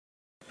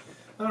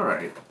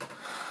Alright.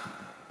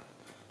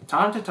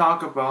 Time to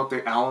talk about the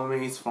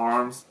Alemany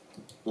Farm's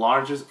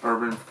largest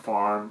urban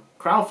farm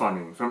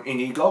crowdfunding from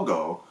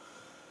Indiegogo.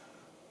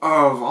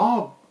 Of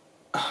all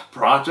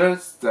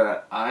projects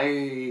that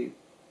I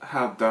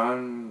have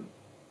done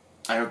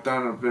a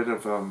bit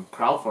of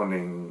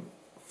crowdfunding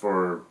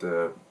for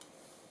the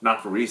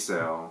not for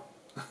resale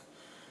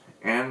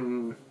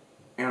and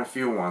a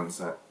few ones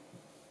that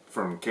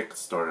from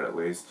Kickstarter at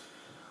least.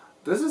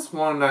 This is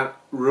one that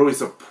really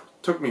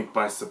took me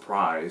by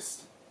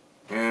surprise.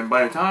 And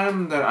by the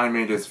time that I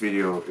made this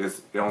video, it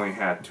only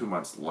had 2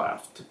 months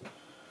left.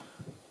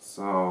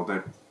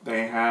 So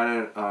they had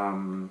it.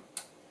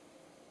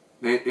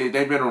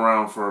 They've been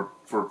around for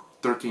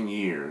 13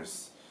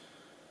 years,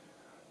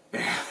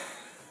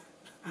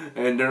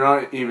 and they're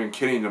not even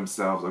kidding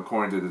themselves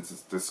according to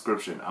this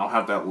description. I'll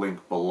have that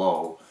link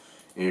below,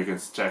 and you can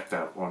check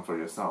that one for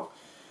yourself.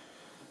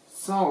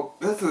 So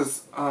this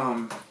is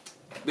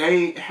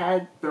they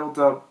had built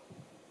up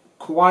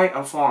quite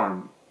a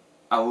farm.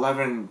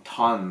 11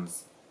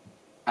 tons,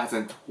 as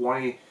in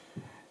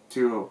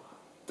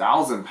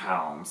 22,000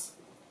 pounds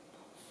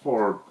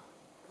for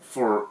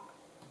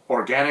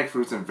organic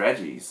fruits and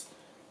veggies,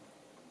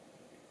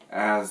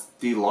 as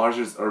the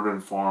largest urban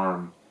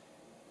farm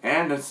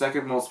and the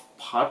second most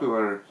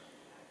popular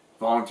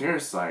volunteer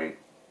site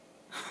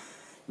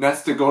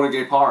next to Golden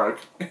Gate Park.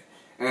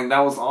 And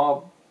that was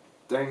all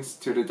thanks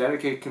to the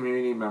dedicated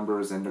community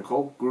members and the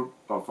core group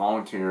of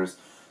volunteers,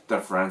 the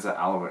Friends of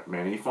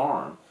Alemany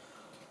Farm.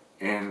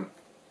 In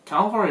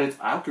California's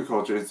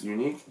agriculture is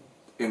unique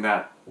in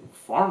that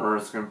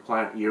farmers can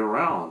plant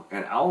year-round,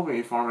 and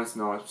Alemany Farm is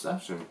no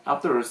exception.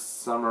 After a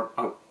summer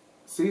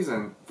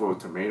season for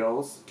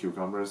tomatoes,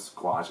 cucumbers,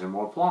 squash, and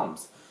more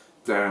plums,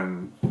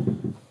 then,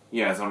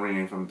 yes, I'm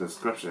reading from the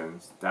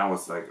descriptions, that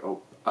was like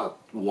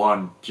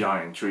one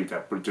giant tree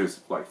that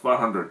produced like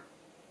 500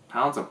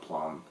 pounds of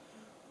plum.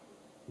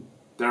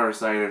 They're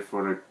excited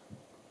for the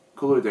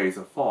cooler days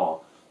of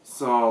fall.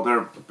 So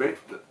they're big.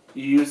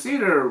 You see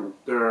their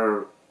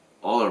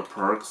other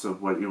perks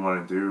of what you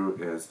want to do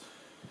is,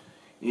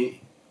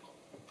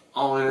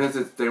 all it is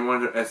they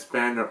want to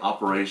expand their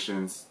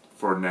operations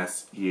for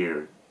next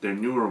year, their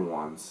newer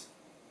ones.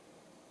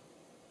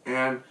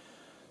 And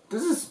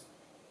this is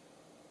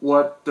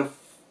what the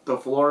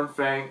Flora and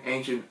Fang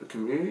Ancient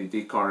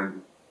Community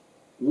Garden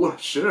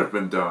should have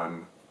been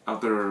done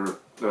after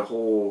the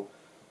whole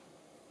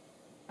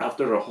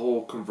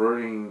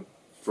converting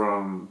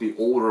from the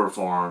older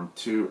farm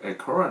to a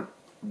current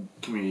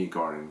community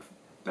garden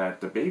that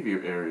the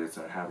Bayview areas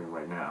are having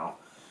right now.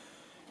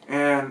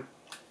 And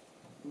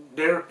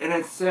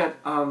it said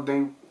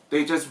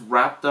they just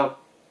wrapped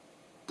up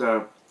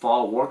the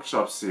fall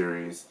workshop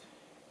series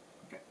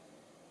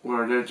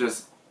where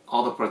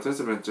all the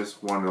participants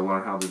just wanted to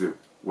learn how to do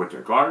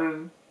winter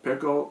garden,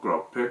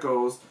 grow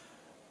pickles,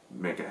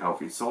 make a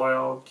healthy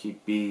soil,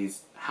 keep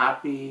bees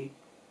happy,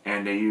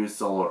 and they use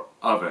solar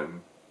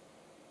oven.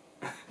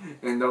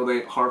 And though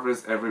they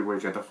harvest every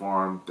week at the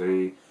farm,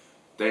 the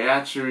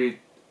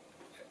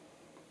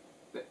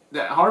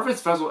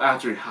Harvest Festival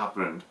actually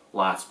happened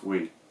last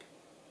week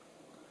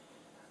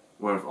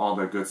with all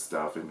the good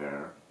stuff in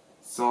there.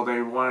 So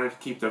they wanted to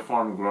keep the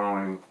farm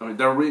growing. I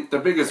mean, the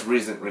biggest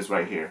reason is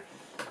right here,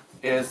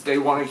 is they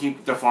want to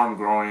keep the farm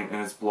growing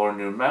and explore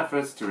new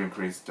methods to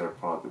increase their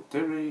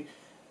productivity.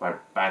 By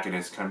backing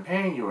this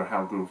campaign, you will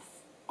help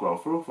grow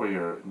food for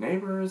your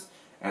neighbors,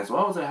 as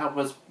well as to help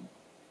us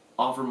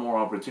offer more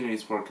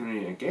opportunities for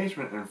community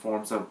engagement in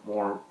forms of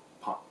more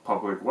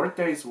public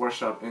workdays,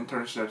 workshop,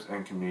 internships,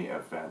 and community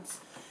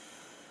events.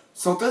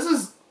 So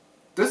this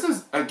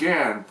is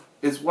again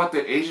is what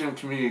the Asian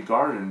Community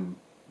Garden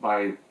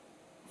from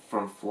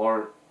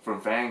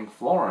Fang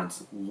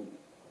Florence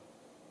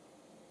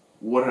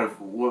would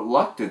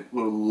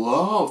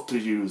love to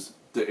use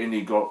the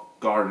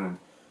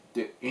Indiegogo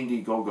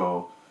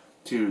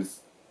to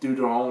do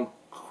their own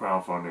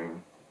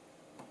crowdfunding.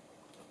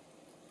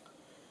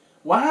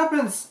 What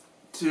happens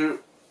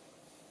to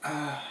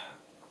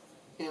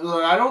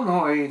look, I don't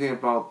know anything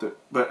about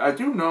but I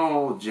do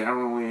know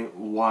generally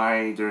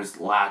why there's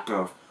lack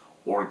of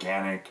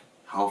organic,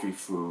 healthy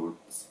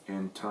foods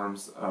in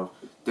terms of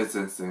this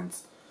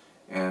instance.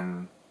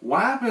 And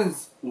what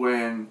happens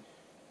when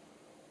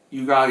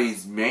you got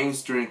these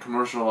mainstream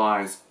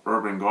commercialized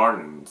urban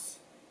gardens,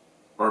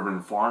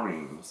 urban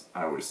farmings,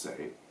 I would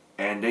say,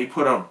 and they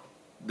put up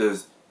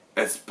this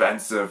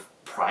expensive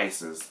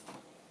prices.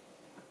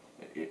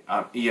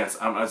 Yes,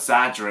 I'm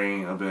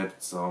exaggerating a bit,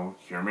 so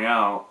hear me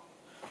out.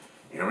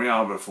 Hear me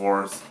out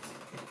before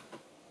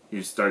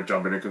you start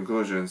jumping to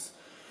conclusions.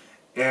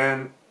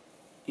 And,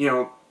 you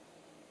know,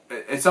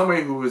 as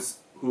somebody who is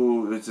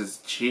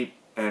just cheap,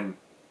 and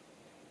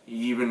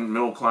even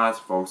middle class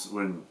folks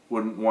wouldn't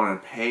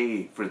want to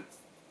pay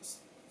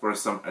for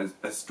some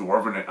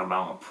exorbitant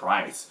amount of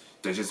price.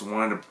 They just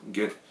want to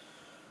get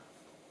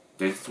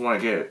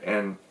it.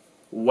 And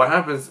what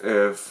happens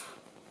if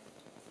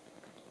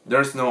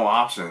there's no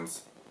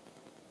options?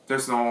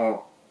 There's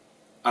no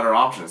other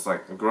options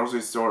like a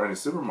grocery store and a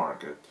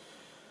supermarket.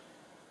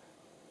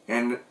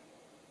 and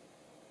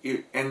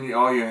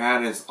all you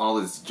had is all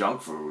this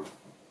junk food,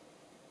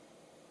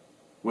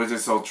 which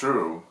is so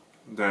true.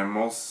 The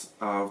most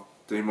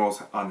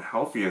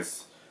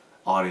unhealthiest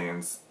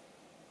audience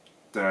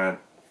that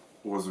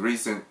was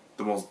recent,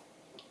 the most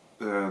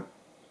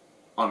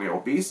on the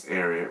obese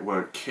area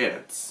were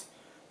kids.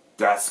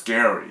 That's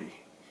scary.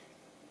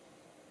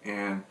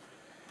 And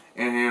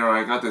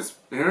I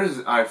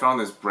found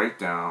this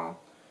breakdown,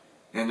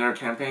 and their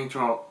campaign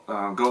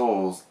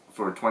goals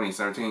for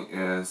 2017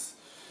 is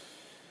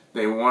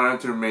they wanted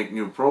to make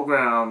new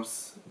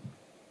programs,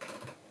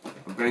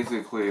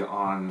 basically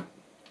on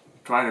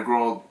trying to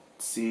grow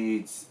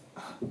seeds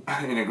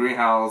in a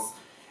greenhouse,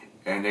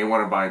 and they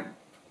want to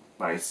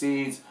buy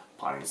seeds,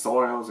 potting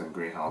soils, and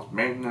greenhouse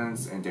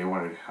maintenance, and they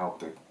wanted to help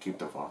to keep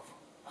the farm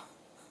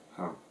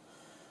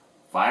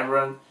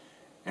vibrant,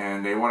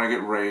 and they want to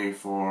get ready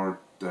for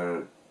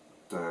the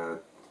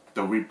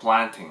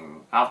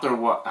replanting after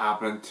what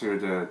happened to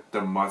the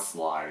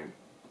mudslide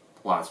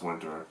last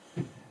winter,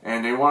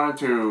 and they wanted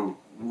to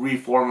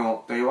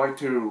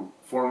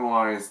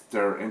formalize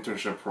their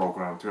internship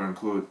program to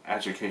include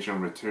education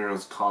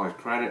materials, college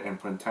credit, and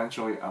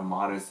potentially a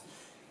modest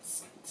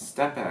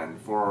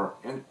stipend for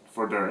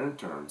their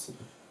interns.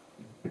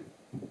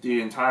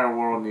 The entire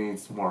world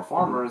needs more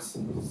farmers,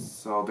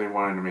 so they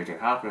wanted to make it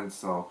happen.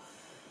 So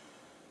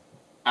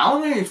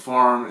Alemany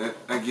Farm,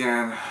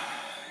 again,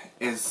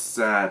 is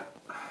that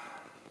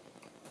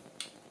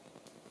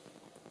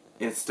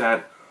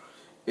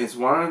it's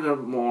one of the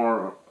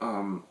more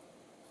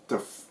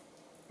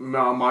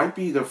might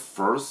be the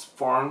first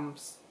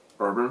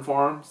urban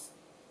farms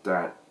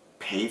that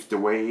paved the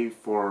way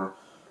for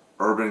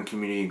urban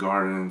community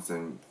gardens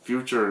and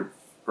future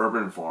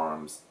urban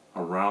farms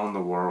around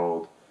the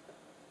world.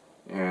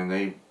 And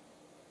it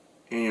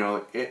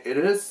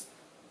is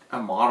a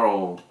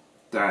model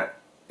that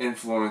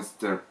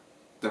influenced the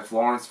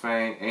Florence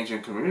Fang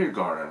Ancient Community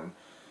Garden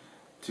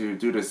to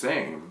do the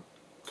same,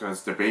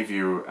 because the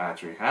Bayview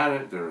actually had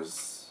it.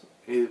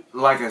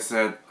 Like I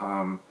said,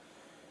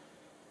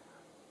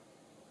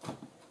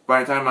 by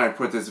the time I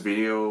put this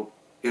video,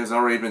 it's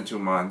already been 2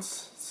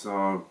 months,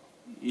 so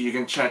you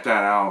can check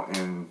that out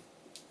and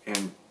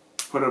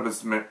put up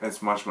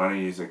as much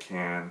money as you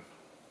can,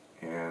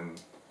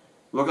 and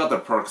look at the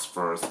perks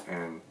first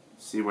and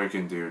see what you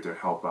can do to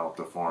help out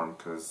the farm,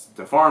 because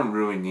the farm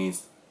really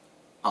needs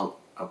a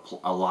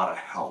lot of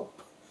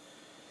help.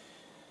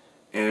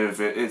 If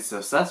it's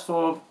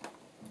successful,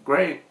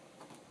 great.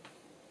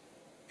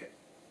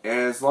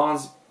 As long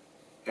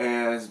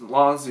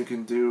as you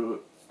can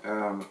do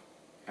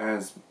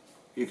as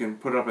you can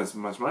put up as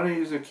much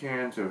money as you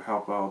can to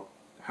help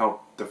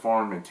the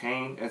farm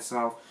maintain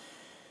itself,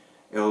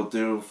 it'll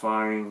do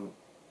fine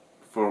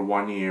for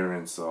 1 year.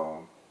 And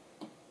so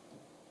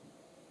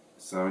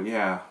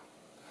yeah,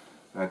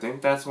 I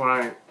think that's what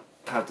I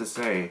have to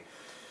say.